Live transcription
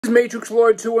This is Matrix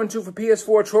Lord 212 for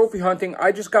PS4 trophy hunting.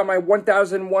 I just got my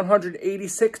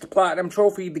 1,186th Platinum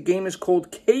trophy. The game is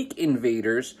called Cake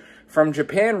Invaders from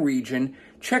Japan region.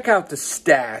 Check out the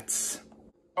stats.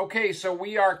 Okay, so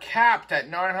we are capped at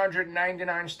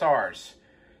 999 stars.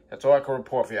 That's all I can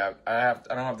report for you. I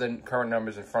don't have the current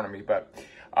numbers in front of me, but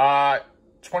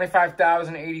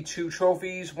 25,082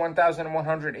 trophies,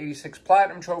 1,186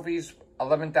 Platinum trophies,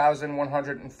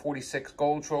 11,146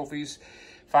 gold trophies,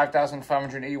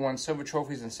 5,581 silver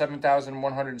trophies, and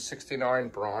 7,169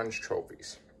 bronze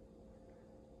trophies.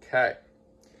 Okay.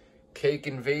 Cake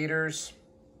Invaders,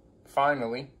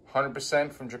 finally,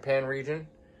 100% from Japan region.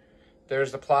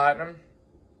 There's the Platinum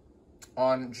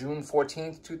on June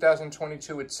 14th,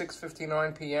 2022 at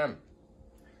 6:59 p.m.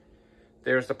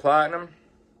 There's the Platinum.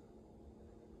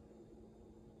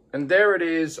 And there it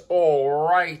is. All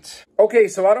right. Okay,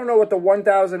 so I don't know what the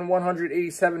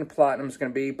 1,187 Platinum is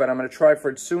going to be, but I'm going to try for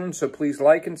it soon. So please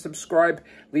like and subscribe.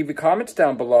 Leave your comments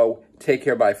down below. Take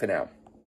care. Bye for now.